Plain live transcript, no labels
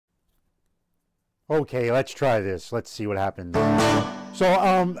Okay, let's try this. Let's see what happens. So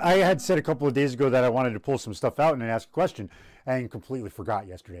I had said a couple of days ago that I wanted to pull some stuff out and ask a question, and completely forgot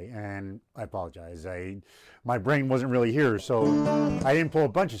yesterday, and I apologize. My brain wasn't really here, so I didn't pull a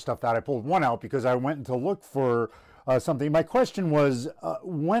bunch of stuff out. I pulled one out because I went to look for something. My question was,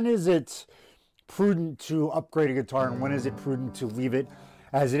 when is it prudent to upgrade a guitar, and when is it prudent to leave it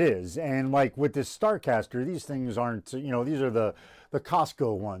as it is? And like with this Starcaster, these things aren't, you know, these are the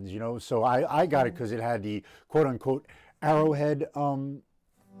Costco ones, you know. So I got it because it had the quote unquote arrowhead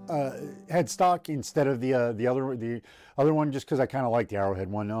headstock instead of the other one, just because I kind of like the arrowhead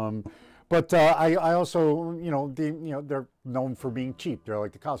one. But I also, you know, they're known for being cheap. They're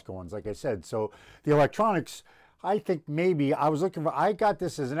like the Costco ones, like I said. So the electronics, I think maybe I got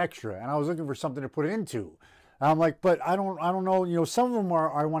this as an extra, and I was looking for something to put it into. And I'm like, but I don't know, you know, some of them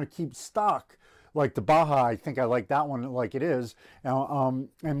I want to keep stock. Like the Baja, I think I like that one like it is, and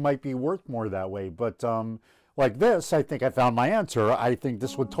might be worth more that way. But like this, I think I found my answer. I think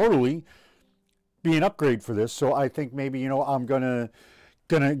this would totally be an upgrade for this. So I think maybe, you know, I'm gonna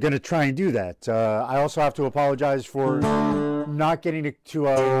try and do that. I also have to apologize for not getting to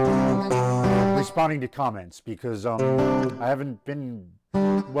responding to comments, because I haven't been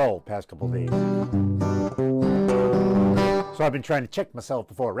well past couple of days. So I've been trying to check myself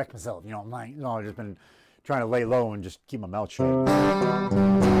before I wreck myself. You know, I've just been trying to lay low and just keep my mouth shut.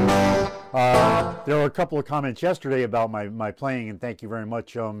 There were a couple of comments yesterday about my playing, and thank you very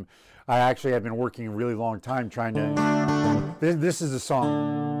much. I actually have been working a really long time trying to... This is a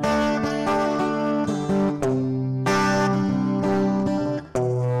song.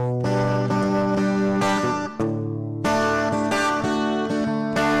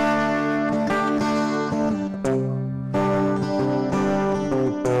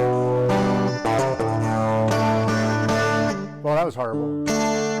 Well, that was horrible.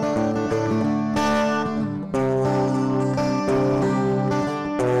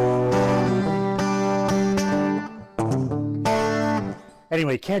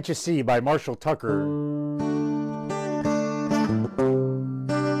 Anyway, Can't You See by Marshall Tucker.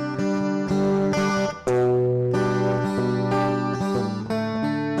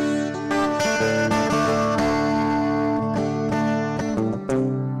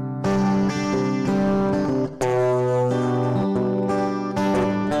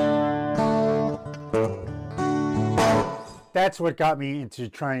 That's what got me into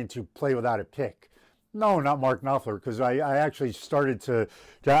trying to play without a pick. No, not Mark Knopfler, because I actually started to...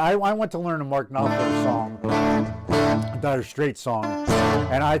 I went to learn a Mark Knopfler song, a Dire Straits song,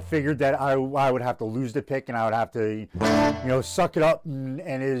 and I figured that I would have to lose the pick, and I would have to, you know, suck it up, and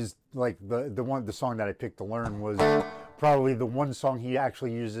it is like the song that I picked to learn was probably the one song he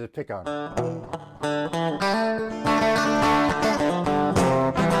actually uses a pick on.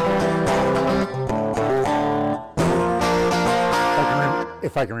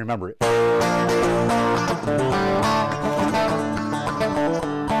 If I can remember it.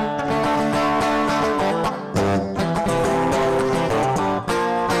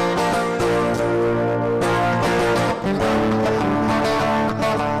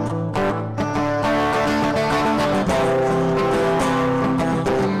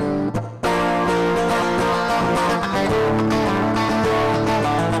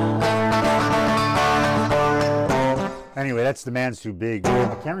 Anyway, that's The Man's Too Big.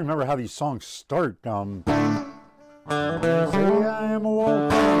 I can't remember how these songs start. Say I am a walker.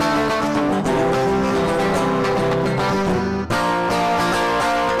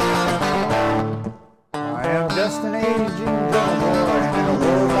 I am just an aging drummer in a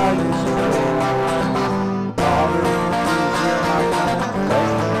world I used to know. Father, please hear my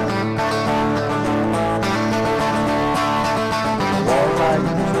confession. The world I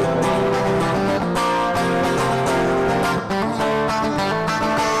used to know.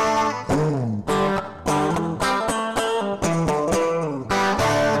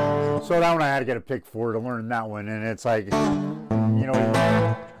 So that one I had to get a pick for to learn that one, and it's like, you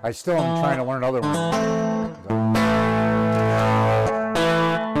know, I still am trying to learn other ones.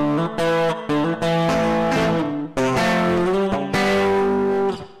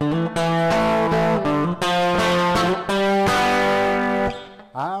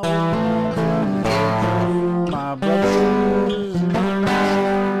 I will my brothers.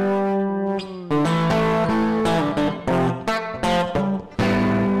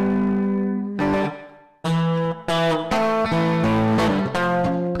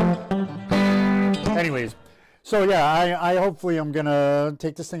 Anyways, so yeah, I hopefully I'm gonna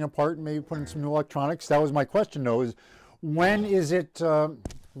take this thing apart and maybe put in some new electronics. That was my question though, is when is it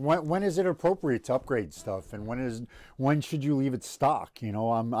when is it appropriate to upgrade stuff, and when should you leave it stock? You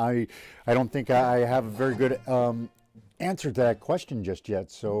know, I don't think I have a very good answer to that question just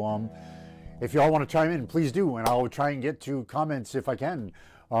yet. So if y'all want to chime in, please do, and I'll try and get to comments if I can.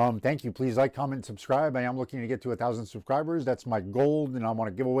 Thank you. Please like, comment, subscribe. I am looking to get to 1,000 subscribers. That's my goal, and I want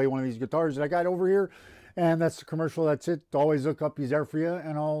to give away one of these guitars that I got over here. And that's the commercial. That's it. Always look up. He's there for you,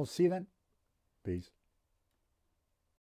 and I'll see you then. Peace.